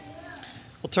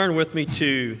Well, turn with me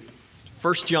to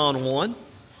 1 John 1.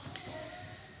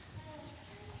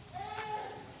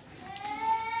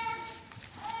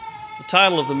 The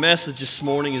title of the message this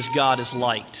morning is God is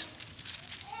Light.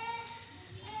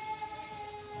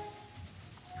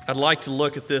 I'd like to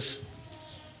look at this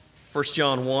 1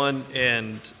 John 1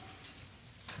 and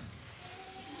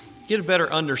get a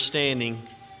better understanding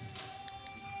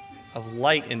of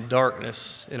light and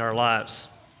darkness in our lives.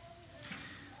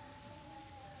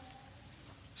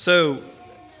 So,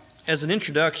 as an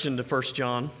introduction to 1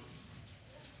 John,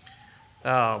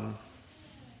 the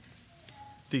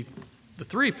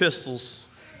three epistles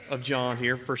of John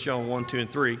here, 1 John 1, 2, and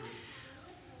 3,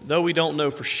 though we don't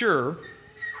know for sure,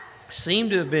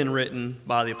 seem to have been written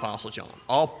by the Apostle John.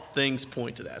 All things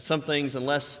point to that. Some things,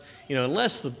 unless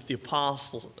the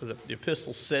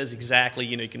epistle says exactly,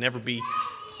 you can never be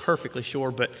perfectly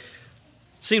sure, but it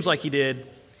seems like he did.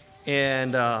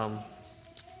 And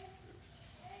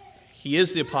he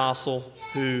is the apostle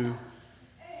who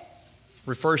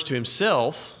refers to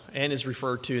himself and is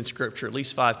referred to in Scripture at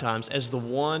least 5 times as the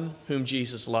one whom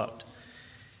Jesus loved.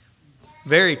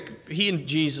 He and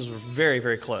Jesus were very,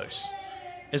 very close.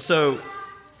 And so,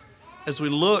 as we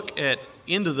look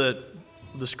into the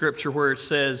Scripture where it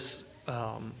says,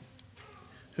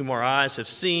 whom our eyes have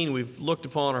seen, we've looked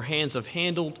upon, our hands have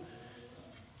handled,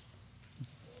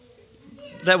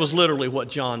 that was literally what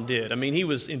John did. I mean, he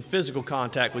was in physical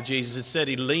contact with Jesus. It said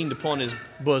he leaned upon his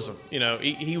bosom.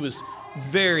 He was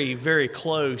very, very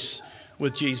close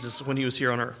with Jesus when he was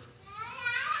here on earth.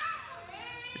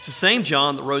 It's the same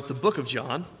John that wrote the book of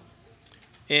John,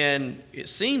 and it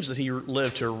seems that he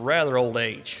lived to a rather old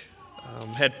age,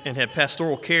 had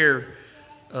pastoral care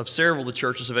of several of the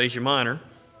churches of Asia Minor,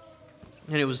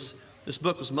 and this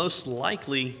book was most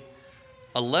likely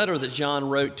a letter that John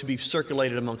wrote to be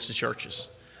circulated amongst the churches,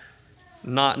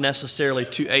 not necessarily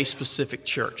to a specific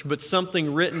church, but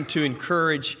something written to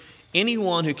encourage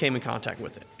anyone who came in contact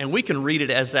with it. And we can read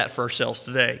it as that for ourselves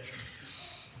today.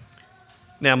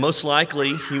 Now, most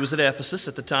likely, he was at Ephesus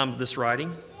at the time of this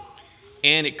writing,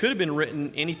 and it could have been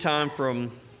written anytime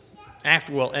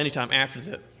after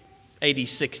the AD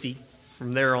 60,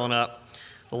 from there on up,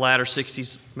 the latter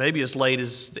 60s, maybe as late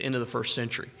as the end of the first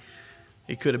century.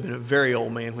 He could have been a very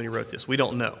old man when he wrote this. We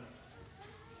don't know.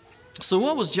 So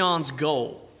what was John's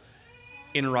goal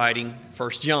in writing 1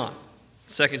 John,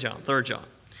 2 John, 3 John?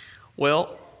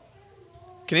 Well,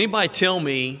 can anybody tell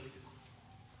me,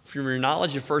 from your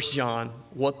knowledge of 1 John,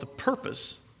 what the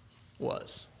purpose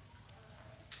was?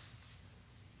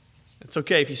 It's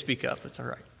okay if you speak up. It's all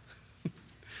right.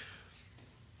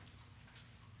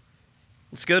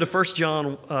 Let's go to 1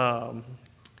 John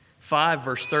 5,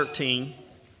 verse 13.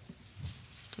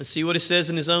 Let's see what it says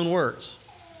in his own words.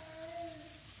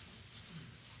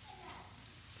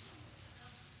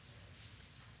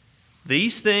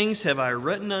 These things have I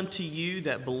written unto you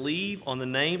that believe on the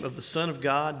name of the Son of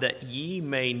God, that ye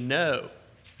may know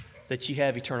that ye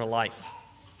have eternal life,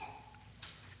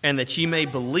 and that ye may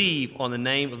believe on the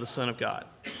name of the Son of God.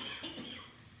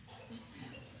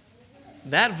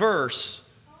 That verse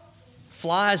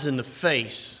flies in the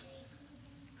face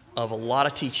of a lot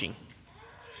of teaching.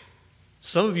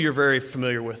 Some of you are very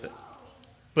familiar with it.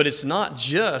 But it's not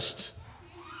just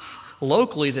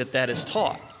locally that is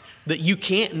taught, that you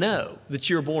can't know that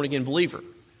you're a born-again believer.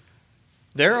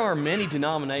 There are many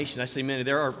denominations, I say many,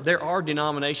 there are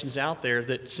denominations out there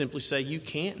that simply say you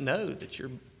can't know that you're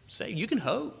saved. You can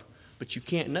hope, but you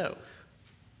can't know.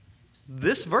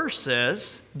 This verse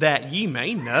says that ye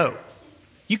may know.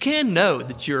 You can know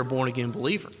that you're a born-again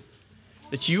believer,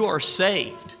 that you are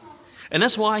saved. And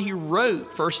that's why he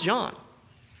wrote 1 John.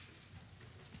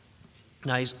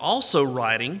 Now, he's also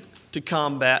writing to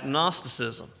combat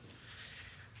Gnosticism.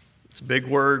 It's a big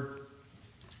word,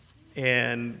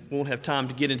 and we won't have time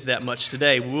to get into that much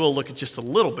today. We will look at just a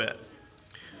little bit.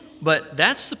 But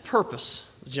that's the purpose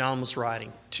John was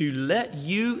writing, to let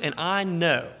you and I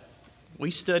know.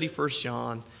 We study 1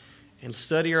 John and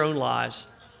study our own lives.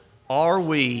 Are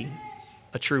we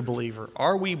a true believer?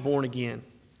 Are we born again?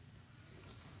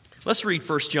 Let's read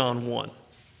 1 John 1.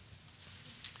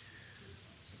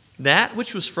 That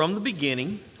which was from the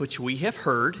beginning, which we have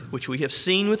heard, which we have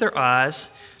seen with our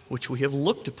eyes, which we have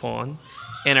looked upon,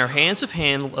 and our hands have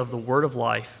handled of the word of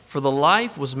life. For the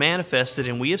life was manifested,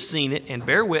 and we have seen it, and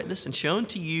bear witness, and shown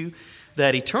to you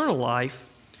that eternal life,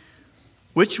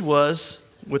 which was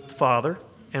with the Father,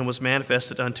 and was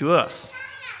manifested unto us.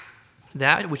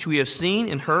 That which we have seen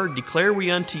and heard declare we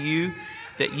unto you,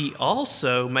 that ye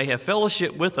also may have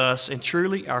fellowship with us, and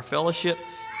truly our fellowship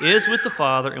is with the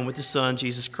Father and with the Son,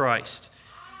 Jesus Christ.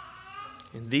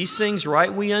 And these things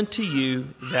write we unto you,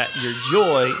 that your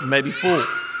joy may be full.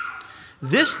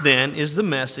 This then is the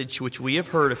message which we have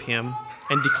heard of him,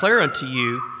 and declare unto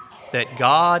you, that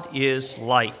God is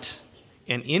light,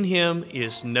 and in him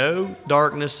is no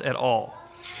darkness at all.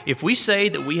 If we say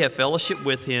that we have fellowship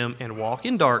with him and walk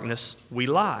in darkness, we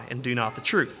lie and do not the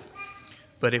truth.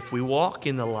 But if we walk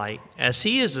in the light, as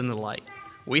he is in the light,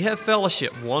 we have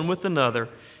fellowship one with another,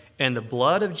 and the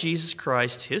blood of Jesus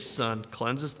Christ, his Son,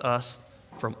 cleanses us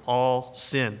from all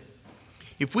sin.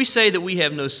 If we say that we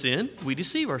have no sin, we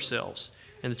deceive ourselves,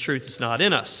 and the truth is not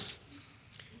in us.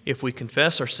 If we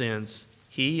confess our sins,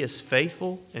 he is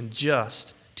faithful and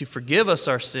just to forgive us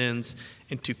our sins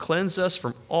and to cleanse us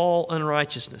from all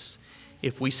unrighteousness.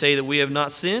 If we say that we have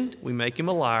not sinned, we make him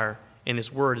a liar, and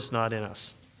his word is not in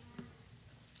us.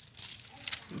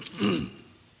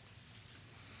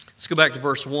 Let's go back to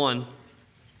verse 1.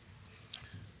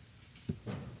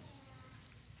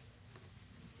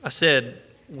 I said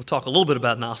we'll talk a little bit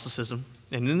about Gnosticism,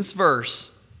 and in this verse,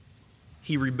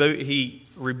 he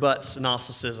rebuts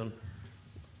Gnosticism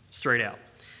straight out.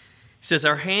 He says,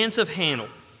 our hands have handled.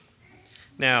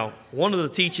 Now, one of the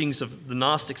teachings of the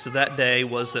Gnostics of that day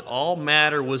was that all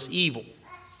matter was evil.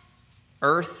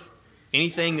 Earth,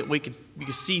 anything that we could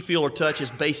see, feel, or touch is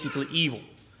basically evil.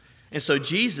 And so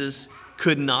Jesus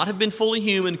could not have been fully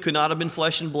human, could not have been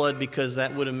flesh and blood, because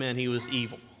that would have meant he was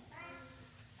evil.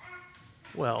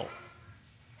 Well,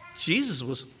 Jesus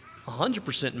was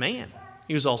 100% man.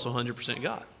 He was also 100%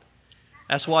 God.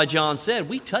 That's why John said,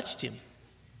 we touched him.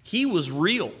 He was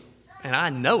real, and I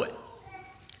know it.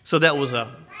 So that was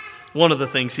one of the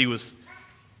things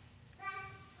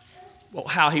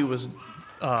how he was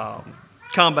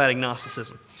combating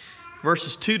Gnosticism.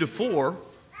 Verses 2 to 4,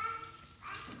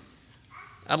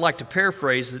 I'd like to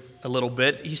paraphrase it a little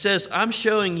bit. He says, I'm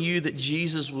showing you that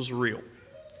Jesus was real,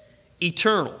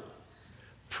 eternal,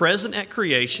 present at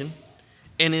creation,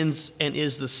 and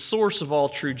is the source of all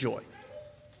true joy.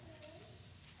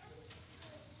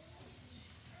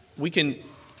 We can,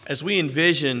 as we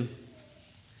envision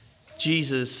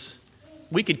Jesus,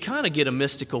 we could kind of get a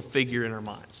mystical figure in our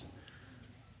minds.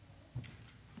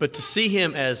 But to see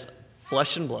him as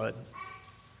flesh and blood,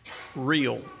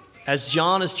 real, as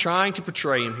John is trying to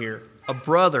portray him here, a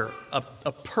brother,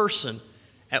 a person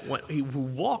who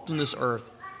walked on this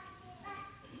earth,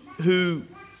 who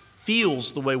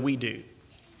feels the way we do,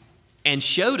 and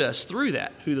showed us through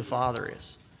that who the Father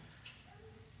is.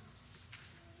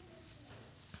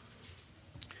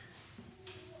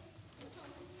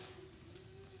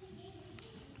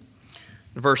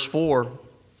 In verse 4,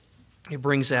 he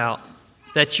brings out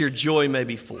that your joy may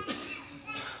be full.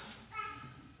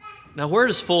 Now, where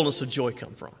does fullness of joy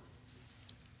come from?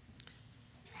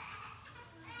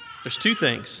 There's two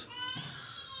things.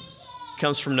 It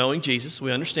comes from knowing Jesus,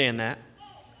 we understand that,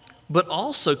 but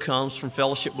also comes from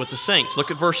fellowship with the saints.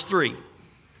 Look at verse 3.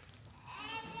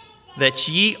 That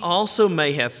ye also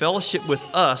may have fellowship with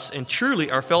us, and truly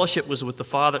our fellowship was with the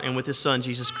Father and with his Son,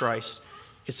 Jesus Christ.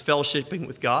 It's fellowshipping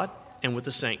with God and with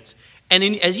the saints. And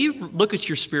as you look at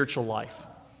your spiritual life,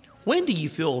 when do you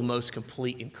feel most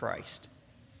complete in Christ?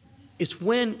 It's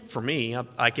when, for me,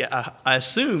 I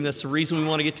assume that's the reason we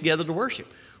want to get together to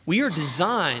worship. We are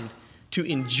designed to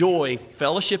enjoy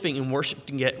fellowshipping and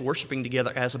worshiping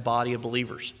together as a body of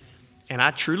believers. And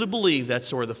I truly believe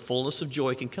that's where the fullness of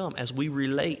joy can come, as we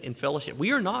relate in fellowship.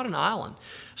 We are not an island.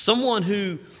 Someone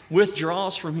who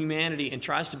withdraws from humanity and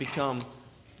tries to become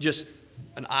just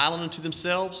an island unto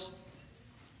themselves,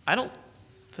 I don't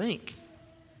think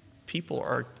people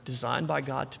are designed by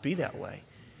God to be that way.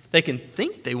 They can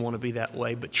think they want to be that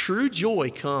way, but true joy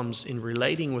comes in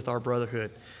relating with our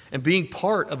brotherhood and being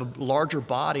part of a larger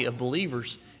body of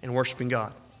believers and worshiping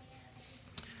God.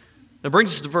 That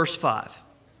brings us to verse 5.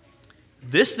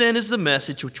 This then is the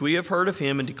message which we have heard of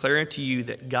him, and declare unto you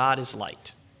that God is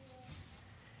light,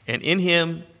 and in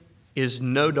him is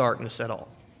no darkness at all.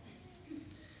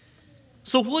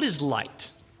 So what is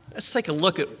light? Let's take a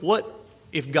look at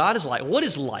if God is light, what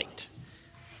is light?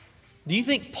 Do you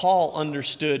think Paul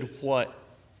understood what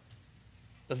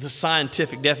the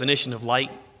scientific definition of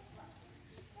light?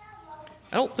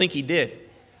 I don't think he did.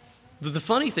 The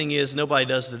funny thing is, nobody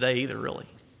does today either, really.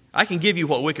 I can give you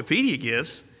what Wikipedia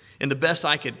gives, and the best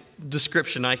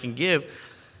description I can give.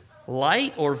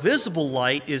 Light or visible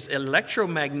light is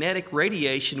electromagnetic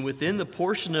radiation within the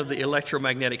portion of the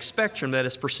electromagnetic spectrum that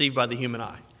is perceived by the human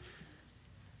eye.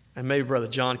 And maybe Brother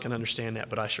John can understand that,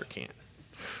 but I sure can't.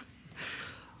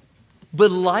 But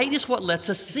light is what lets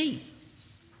us see.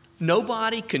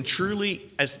 Nobody can truly,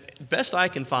 as best I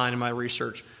can find in my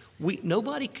research,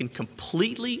 nobody can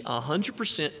completely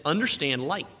 100% understand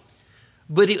light.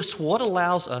 but it's what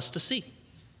allows us to see.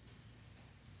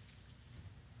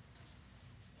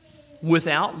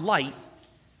 Without light,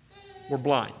 we're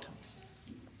blind.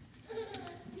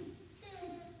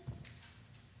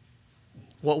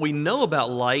 What we know about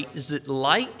light is that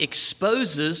light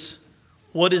exposes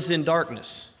what is in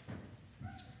darkness.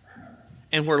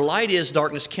 And where light is,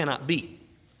 darkness cannot be.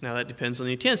 Now that depends on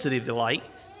the intensity of the light,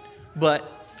 but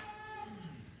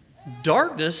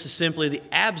darkness is simply the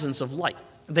absence of light.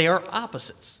 They are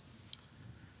opposites.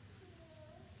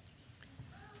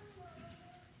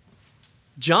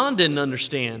 John didn't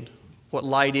understand what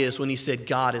light is when he said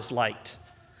God is light,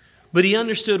 but he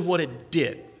understood what it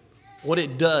did, what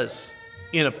it does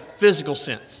in a physical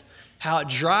sense, how it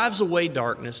drives away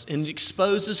darkness and it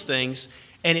exposes things,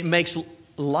 and it makes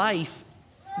life,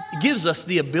 gives us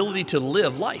the ability to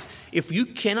live life. If you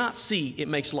cannot see, it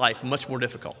makes life much more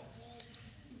difficult.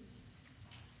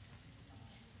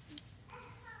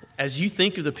 As you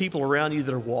think of the people around you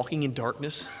that are walking in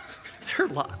darkness,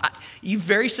 you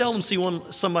very seldom see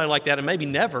somebody like that, and maybe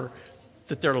never,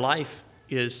 that their life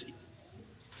is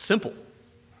simple.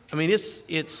 I mean,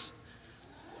 it's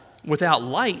without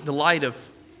light, the light of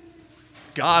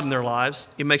God in their lives,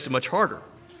 it makes it much harder.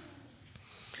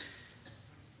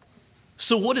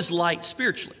 So what is light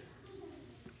spiritually?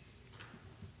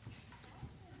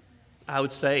 I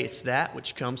would say it's that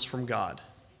which comes from God,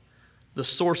 the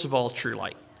source of all true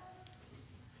light,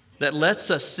 that lets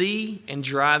us see and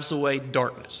drives away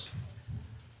darkness.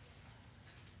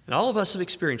 And all of us have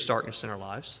experienced darkness in our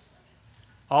lives.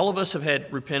 All of us have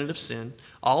had repented of sin.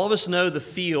 All of us know the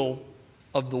feel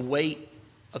of the weight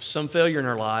of some failure in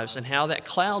our lives and how that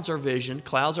clouds our vision,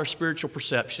 clouds our spiritual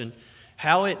perception,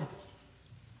 how it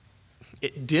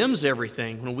dims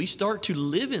everything. When we start to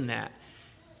live in that,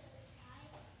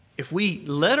 if we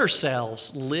let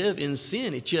ourselves live in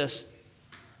sin,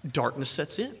 darkness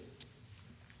sets in.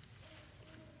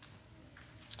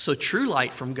 So true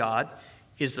light from God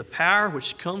is the power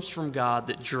which comes from God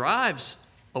that drives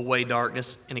away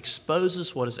darkness and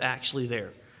exposes what is actually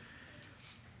there.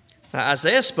 Now,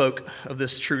 Isaiah spoke of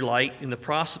this true light in the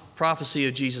prophecy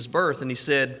of Jesus' birth, and he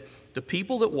said, "The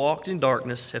people that walked in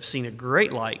darkness have seen a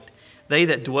great light. They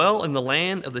that dwell in the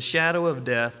land of the shadow of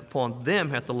death, upon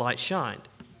them hath the light shined."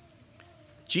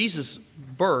 Jesus'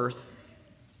 birth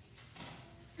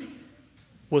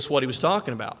was what he was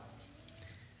talking about.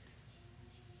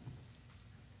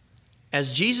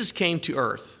 As Jesus came to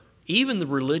earth, even the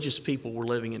religious people were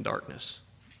living in darkness.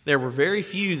 There were very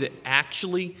few that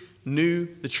actually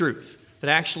knew the truth, that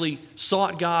actually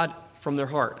sought God from their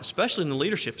heart, especially in the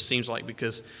leadership, it seems like,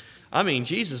 because,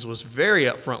 Jesus was very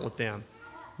upfront with them.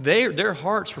 Their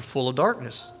hearts were full of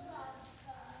darkness.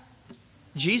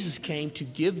 Jesus came to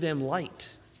give them light.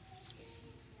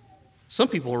 Some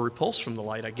people were repulsed from the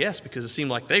light, I guess, because it seemed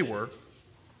like they were.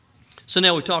 So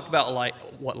now we talked about light,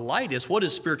 what light is. What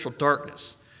is spiritual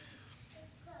darkness?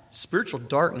 Spiritual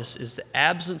darkness is the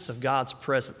absence of God's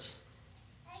presence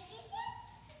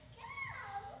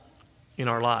in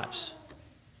our lives.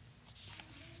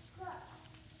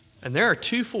 And there are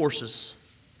two forces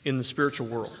in the spiritual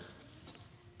world.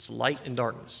 It's light and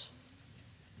darkness.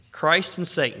 Christ and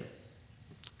Satan.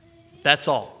 That's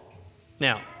all.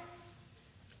 Now,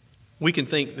 we can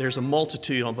think there's a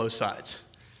multitude on both sides.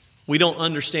 We don't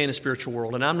understand the spiritual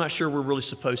world, and I'm not sure we're really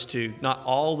supposed to, not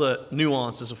all the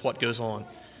nuances of what goes on.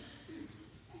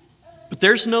 But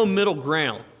there's no middle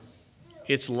ground.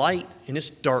 It's light and it's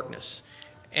darkness.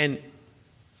 And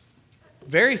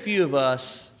very few of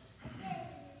us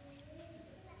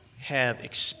have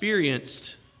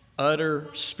experienced utter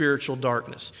spiritual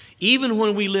darkness. Even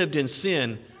when we lived in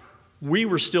sin, we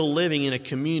were still living in a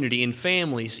community, in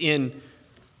families, in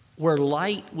where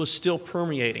light was still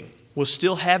permeating, was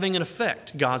still having an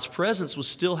effect. God's presence was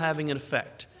still having an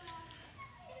effect.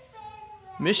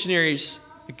 Missionaries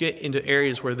get into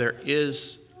areas where there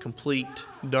is complete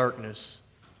darkness.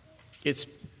 It's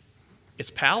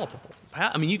palpable.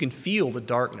 You can feel the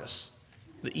darkness,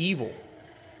 the evil.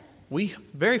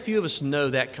 Very few of us know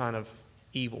that kind of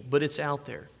evil, but it's out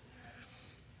there.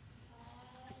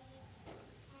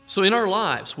 So in our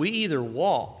lives, we either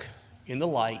walk in the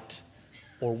light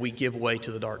or we give way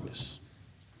to the darkness.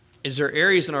 Is there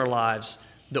areas in our lives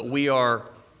that we are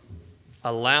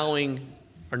allowing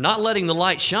or not letting the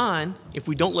light shine? If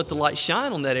we don't let the light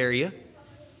shine on that area,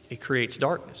 it creates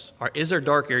darkness. Or is there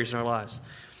dark areas in our lives?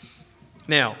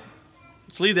 Now,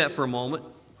 let's leave that for a moment.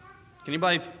 Can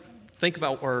anybody think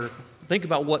about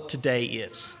what today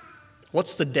is?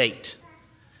 What's the date?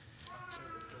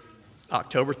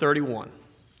 October 31.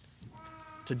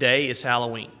 Today is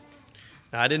Halloween.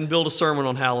 Now, I didn't build a sermon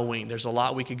on Halloween. There's a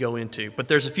lot we could go into, but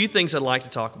there's a few things I'd like to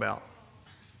talk about.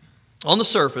 On the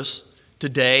surface,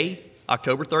 today,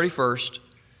 October 31st,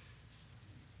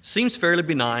 seems fairly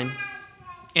benign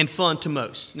and fun to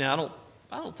most. Now,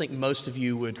 I don't think most of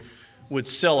you would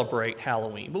celebrate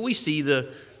Halloween, but we see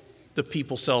the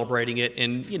people celebrating it,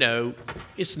 and,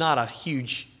 it's not a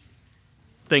huge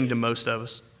thing to most of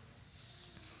us.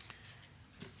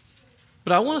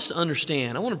 But I want us to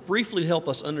understand, I want to briefly help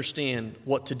us understand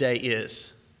what today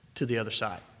is to the other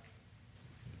side.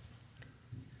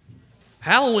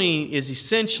 Halloween is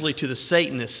essentially to the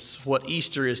Satanists what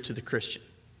Easter is to the Christian.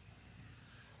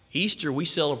 Easter, we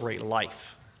celebrate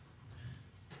life.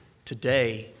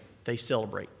 Today, they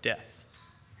celebrate death.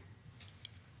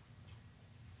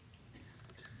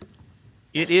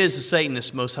 It is the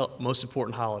Satanists' most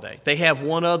important holiday. They have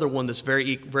one other one that's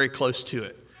very, very close to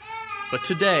it. But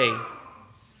today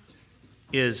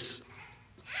is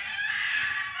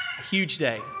a huge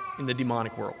day in the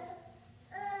demonic world.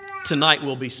 Tonight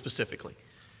will be specifically.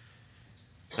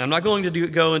 I'm not going to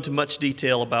go into much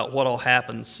detail about what all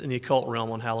happens in the occult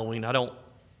realm on Halloween. I don't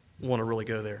want to really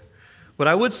go there. But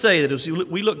I would say that as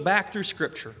we look back through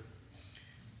Scripture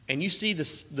and you see the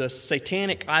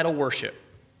satanic idol worship,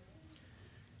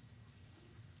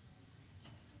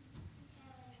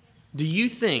 do you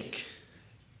think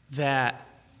that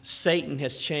Satan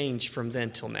has changed from then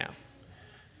till now?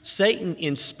 Satan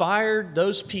inspired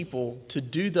those people to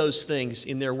do those things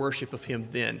in their worship of him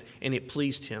then, and it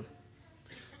pleased him.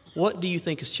 What do you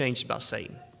think has changed about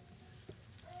Satan?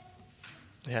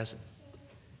 It hasn't.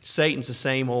 Satan's the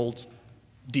same old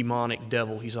demonic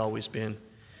devil he's always been.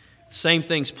 The same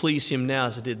things please him now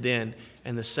as it did then,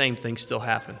 and the same things still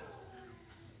happen.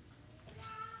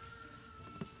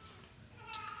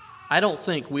 I don't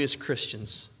think we as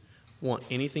Christians want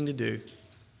anything to do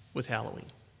with Halloween.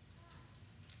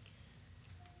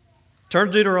 Turn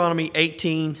to Deuteronomy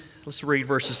 18. Let's read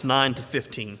verses 9 to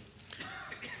 15.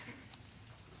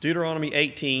 Deuteronomy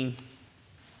 18,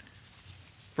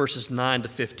 verses 9 to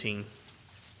 15.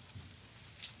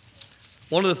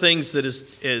 One of the things that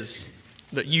is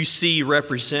that you see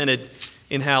represented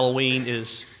in Halloween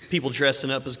is people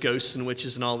dressing up as ghosts and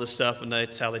witches and all this stuff, and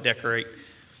that's how they decorate.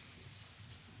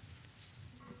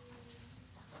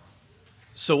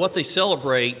 So what they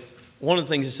celebrate, one of the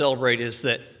things they celebrate is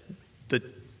that the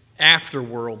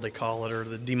afterworld, they call it, or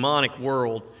the demonic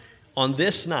world, on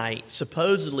this night,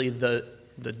 supposedly the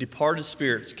departed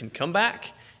spirits can come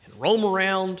back and roam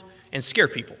around and scare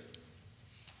people.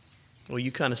 Well,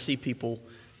 you kind of see people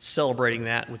celebrating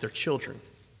that with their children.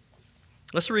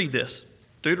 Let's read this.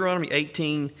 Deuteronomy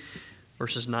 18,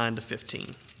 verses 9 to 15.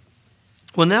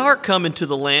 When thou art come into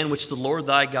the land which the Lord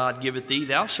thy God giveth thee,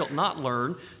 thou shalt not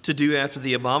learn to do after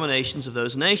the abominations of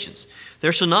those nations.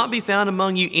 There shall not be found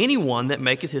among you any one that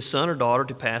maketh his son or daughter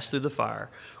to pass through the fire,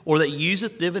 or that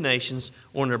useth divinations,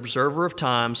 or an observer of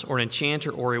times, or an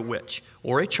enchanter, or a witch,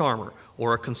 or a charmer,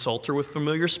 or a consulter with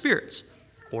familiar spirits,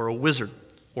 or a wizard,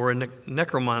 or a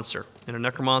necromancer. And a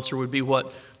necromancer would be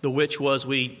what the witch was, or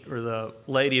the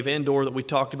Lady of Endor that we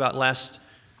talked about last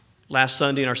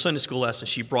Sunday in our Sunday school lesson.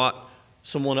 She brought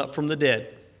someone up from the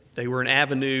dead. They were an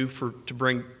avenue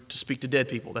to speak to dead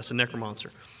people. That's a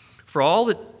necromancer. For all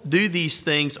that do these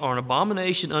things are an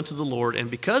abomination unto the Lord,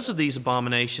 and because of these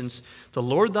abominations, the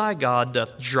Lord thy God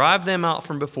doth drive them out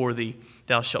from before thee.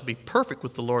 Thou shalt be perfect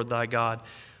with the Lord thy God.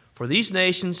 For these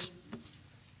nations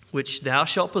which thou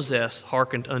shalt possess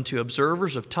hearkened unto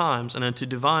observers of times and unto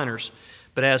diviners.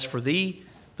 But as for thee,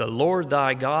 the Lord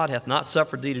thy God hath not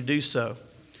suffered thee to do so.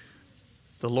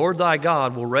 The Lord thy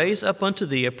God will raise up unto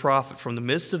thee a prophet from the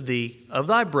midst of thee, of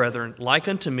thy brethren, like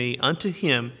unto me, unto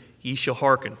him ye shall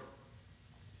hearken.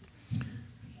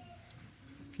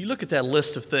 If you look at that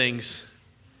list of things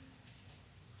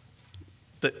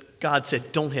that God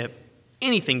said don't have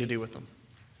anything to do with them,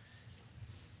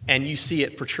 and you see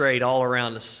it portrayed all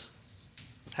around us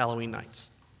Halloween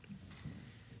nights.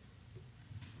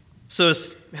 So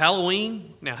it's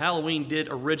Halloween. Now, Halloween did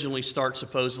originally start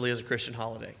supposedly as a Christian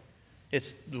holiday.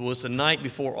 It was the night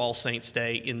before All Saints'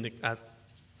 Day in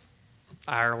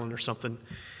Ireland or something.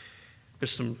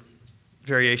 There's some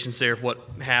variations there of what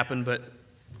happened, but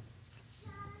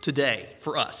today,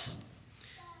 for us,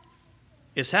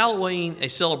 is Halloween a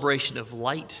celebration of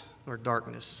light or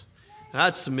darkness? And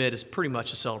I'd submit it's pretty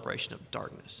much a celebration of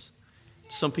darkness.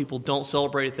 Some people don't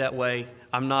celebrate it that way.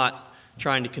 I'm not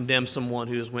trying to condemn someone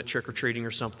who has went trick-or-treating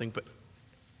or something, but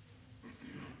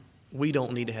we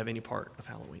don't need to have any part of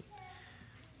Halloween.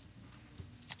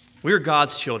 We are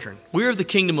God's children. We are the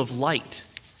kingdom of light.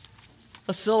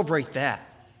 Let's celebrate that.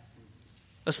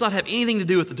 Let's not have anything to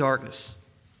do with the darkness.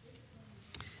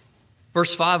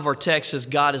 Verse 5 of our text says,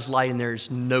 God is light and there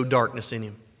is no darkness in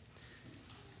him.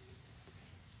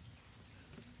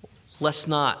 let's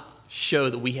not show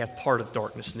that we have part of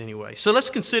darkness in any way. So let's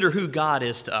consider who God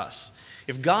is to us.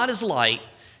 If God is light,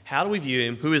 how do we view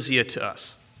him? Who is he to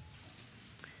us?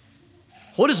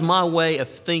 What is my way of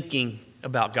thinking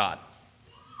about God?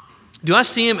 Do I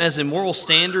see him as a moral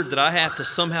standard that I have to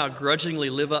somehow grudgingly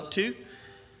live up to?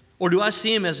 Or do I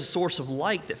see him as a source of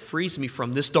light that frees me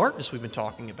from this darkness we've been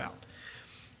talking about?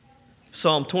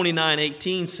 Psalm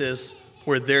 29:18 says,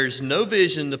 where there's no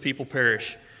vision, the people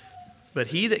perish. But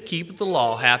he that keepeth the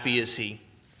law, happy is he.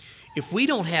 If we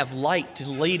don't have light to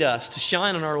lead us, to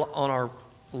shine on our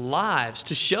lives,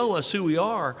 to show us who we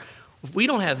are, if we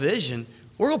don't have vision,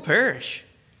 we're going to perish.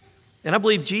 And I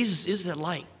believe Jesus is that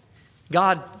light.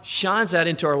 God shines that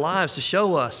into our lives to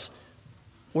show us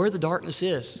where the darkness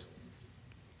is.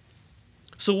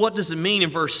 So what does it mean in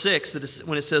verse 6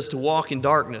 when it says to walk in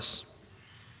darkness?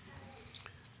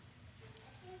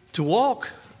 To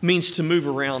walk means to move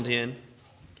around in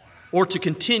or to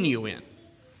continue in.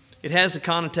 It has a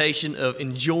connotation of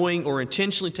enjoying or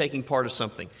intentionally taking part of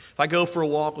something. If I go for a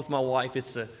walk with my wife,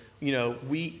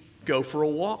 we go for a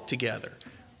walk together.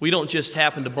 We don't just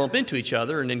happen to bump into each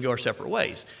other and then go our separate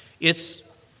ways.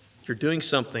 You're doing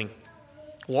something.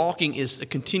 Walking is a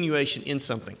continuation in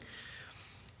something.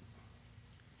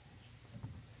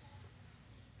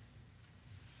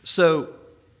 So,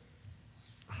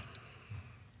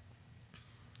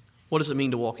 what does it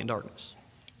mean to walk in darkness?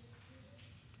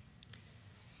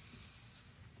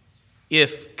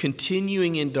 If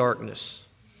continuing in darkness,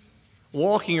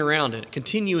 walking around in it,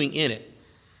 continuing in it,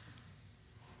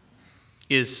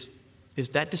 is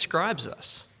that describes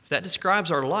us. If that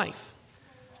describes our life.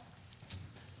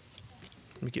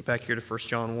 Let me get back here to 1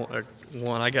 John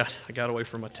 1. I got away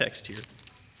from my text here.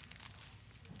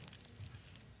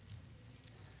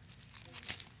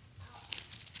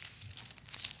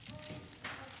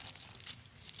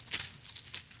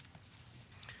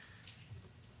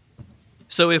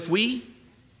 So if we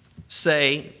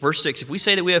say, verse 6, if we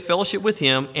say that we have fellowship with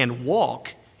him and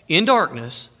walk in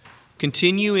darkness,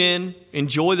 continue in,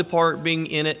 enjoy the part being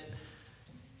in it.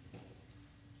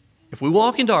 If we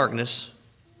walk in darkness,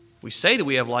 we say that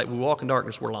we have light, we walk in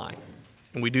darkness, we're lying.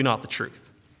 And we do not the truth.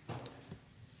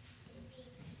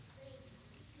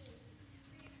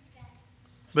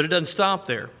 But it doesn't stop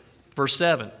there. Verse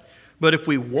 7, but if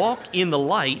we walk in the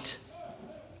light,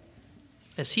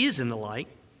 as he is in the light,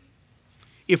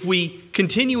 if we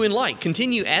continue in light,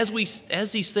 continue as we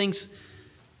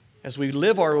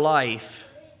live our life,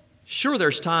 sure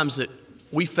there's times that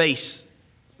we face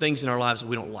things in our lives that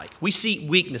we don't like. We see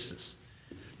weaknesses.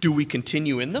 Do we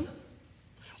continue in them?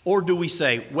 Or do we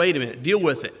say, wait a minute, deal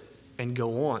with it, and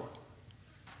go on?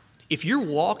 If you're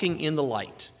walking in the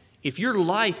light, if your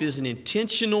life is an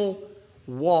intentional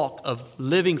walk of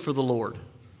living for the Lord,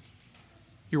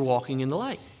 you're walking in the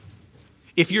light.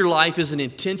 If your life is an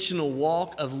intentional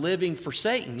walk of living for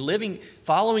Satan,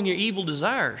 following your evil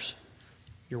desires,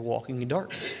 you're walking in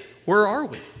darkness. Where are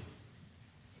we?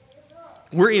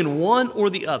 We're in one or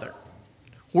the other.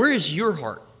 Where is your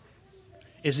heart?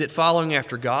 Is it following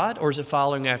after God, or is it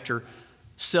following after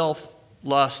self,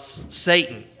 lusts,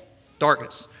 Satan,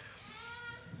 darkness?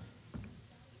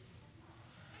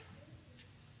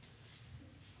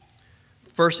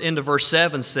 First end of verse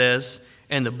 7 says,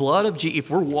 and the blood of Jesus, if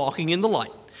we're walking in the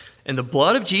light, and the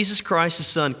blood of Jesus Christ, his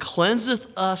Son,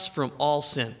 cleanseth us from all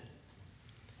sin.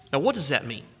 Now, what does that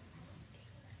mean?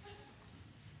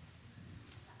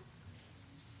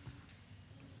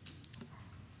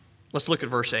 Let's look at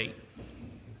verse 8.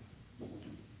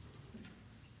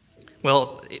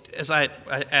 Well, as I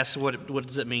asked, what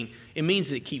does it mean? It means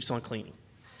that it keeps on cleaning.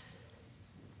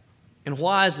 And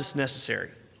why is this necessary?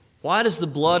 Why does the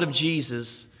blood of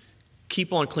Jesus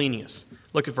keep on cleaning us?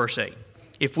 Look at verse 8.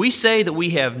 If we say that we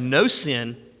have no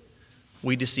sin,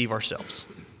 we deceive ourselves.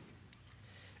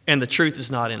 And the truth is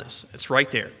not in us. It's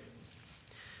right there.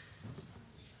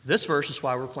 This verse is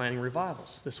why we're planning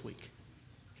revivals this week.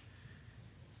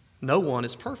 No one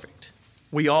is perfect.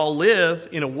 We all live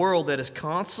in a world that is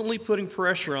constantly putting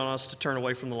pressure on us to turn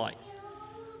away from the light.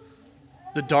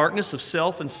 The darkness of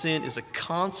self and sin is a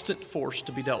constant force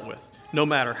to be dealt with, no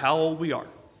matter how old we are.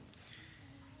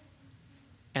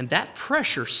 And that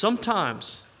pressure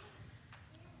sometimes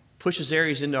pushes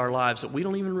areas into our lives that we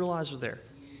don't even realize are there.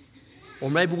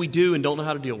 Or maybe we do and don't know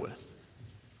how to deal with.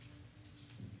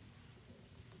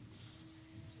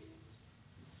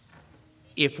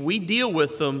 If we deal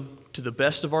with them to the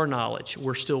best of our knowledge,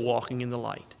 we're still walking in the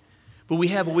light. But we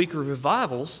have a week of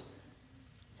revivals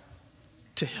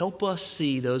to help us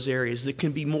see those areas that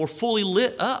can be more fully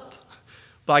lit up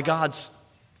by God's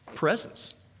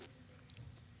presence.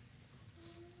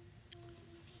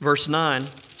 Verse 9,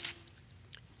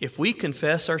 If we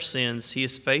confess our sins, he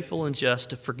is faithful and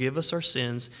just to forgive us our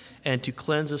sins and to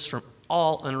cleanse us from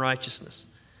all unrighteousness.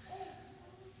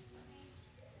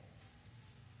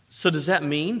 So does that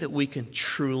mean that we can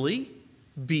truly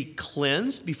be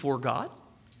cleansed before God?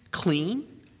 Clean,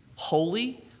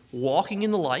 holy, walking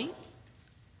in the light?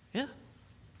 Yeah,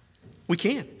 we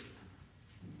can.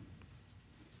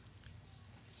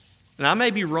 And I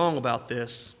may be wrong about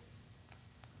this,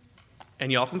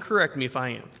 and y'all can correct me if I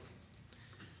am.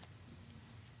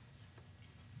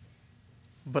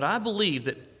 But I believe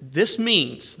that this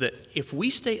means that if we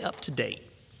stay up to date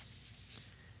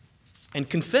and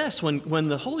confess when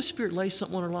the Holy Spirit lays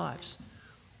something on our lives,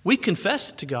 we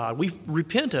confess it to God. We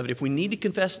repent of it. If we need to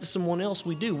confess it to someone else,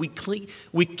 we do. We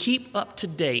keep up to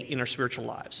date in our spiritual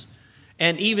lives.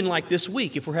 And even like this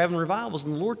week, if we're having revivals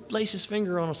and the Lord lays his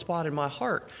finger on a spot in my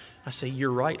heart, I say,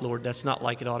 you're right, Lord, that's not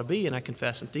like it ought to be, and I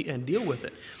confess and deal with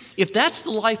it. If that's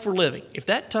the life we're living, if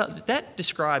that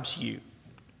describes you,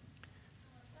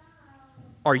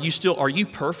 are you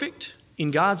perfect?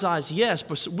 In God's eyes, yes,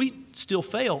 but we still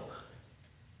fail.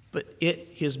 But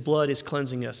his blood is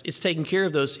cleansing us. It's taking care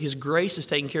of those. His grace is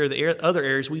taking care of the other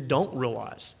areas we don't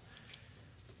realize.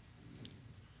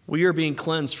 We are being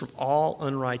cleansed from all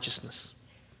unrighteousness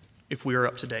if we are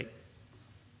up to date.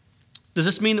 Does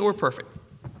this mean that we're perfect?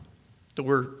 That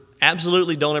we're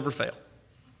absolutely don't ever fail?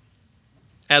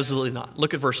 Absolutely not.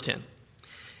 Look at verse 10.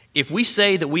 If we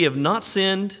say that we have not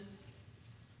sinned,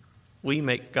 we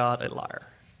make God a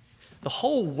liar. The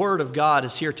whole Word of God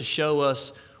is here to show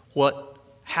us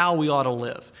how we ought to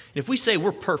live. And if we say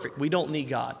we're perfect, we don't need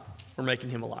God, we're making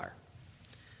him a liar.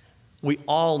 We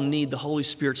all need the Holy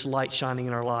Spirit's light shining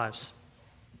in our lives.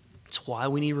 That's why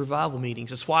we need revival meetings.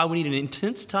 That's why we need an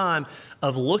intense time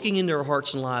of looking into our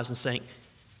hearts and lives and saying,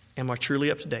 am I truly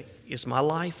up to date? Is my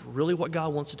life really what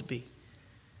God wants it to be?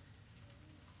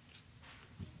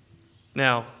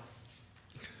 Now,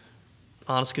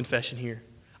 honest confession here.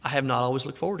 I have not always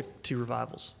looked forward to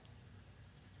revivals.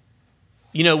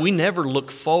 You know, we never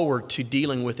look forward to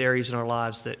dealing with areas in our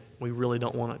lives that we really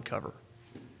don't want to uncover.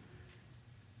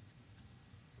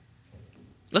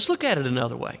 Let's look at it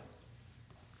another way.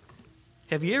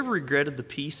 Have you ever regretted the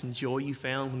peace and joy you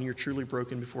found when you're truly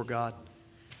broken before God?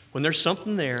 When there's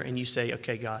something there and you say,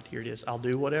 okay, God, here it is. I'll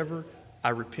do whatever. I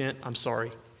repent. I'm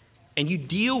sorry. And you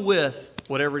deal with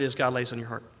whatever it is God lays on your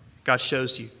heart. God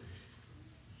shows you.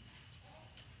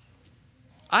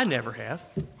 I never have.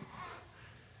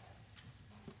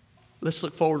 Let's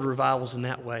look forward to revivals in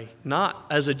that way. Not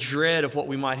as a dread of what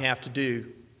we might have to do,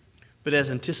 but as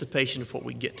anticipation of what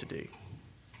we get to do.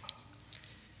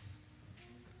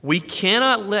 We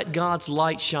cannot let God's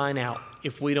light shine out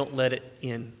if we don't let it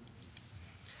in.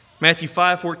 Matthew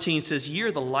 5:14 says, "Ye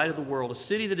are the light of the world. A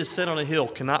city that is set on a hill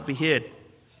cannot be hid.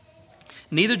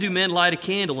 Neither do men light a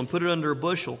candle and put it under a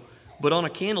bushel, but on a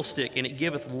candlestick, and it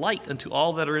giveth light unto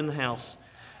all that are in the house.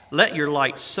 Let your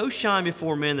light so shine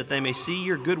before men that they may see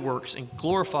your good works and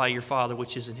glorify your Father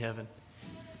which is in heaven."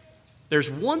 There's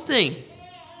one thing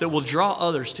that will draw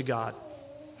others to God,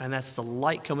 and that's the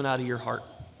light coming out of your heart.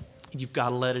 You've got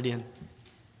to let it in.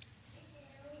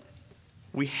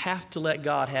 We have to let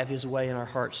God have his way in our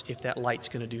hearts if that light's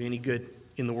going to do any good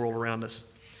in the world around us.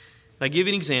 And I'll give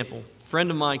you an example. A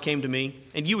friend of mine came to me,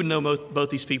 and you would know both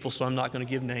these people, so I'm not going to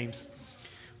give names.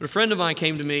 But a friend of mine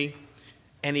came to me,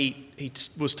 and he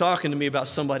was talking to me about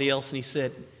somebody else, and he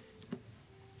said,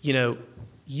 you know,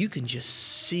 you can just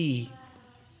see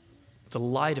the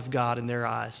light of God in their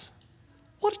eyes.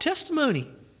 What a testimony.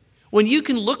 When you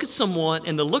can look at someone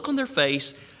and the look on their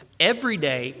face every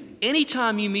day,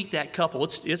 anytime you meet that couple,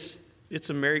 it's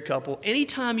a married couple,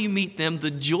 anytime you meet them,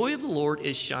 the joy of the Lord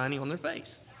is shining on their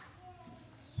face.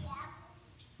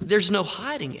 There's no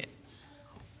hiding it.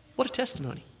 What a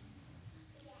testimony.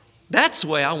 That's the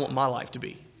way I want my life to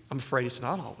be. I'm afraid it's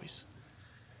not always.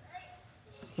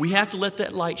 We have to let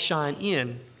that light shine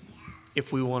in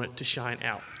if we want it to shine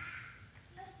out.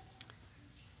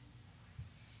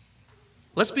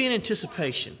 Let's be in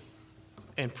anticipation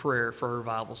and prayer for our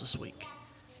revivals this week.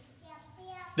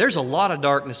 There's a lot of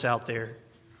darkness out there,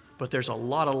 but there's a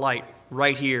lot of light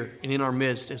right here and in our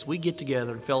midst as we get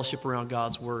together and fellowship around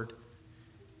God's Word.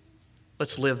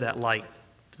 Let's live that light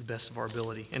to the best of our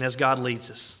ability. And as God leads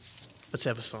us, let's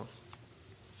have a song.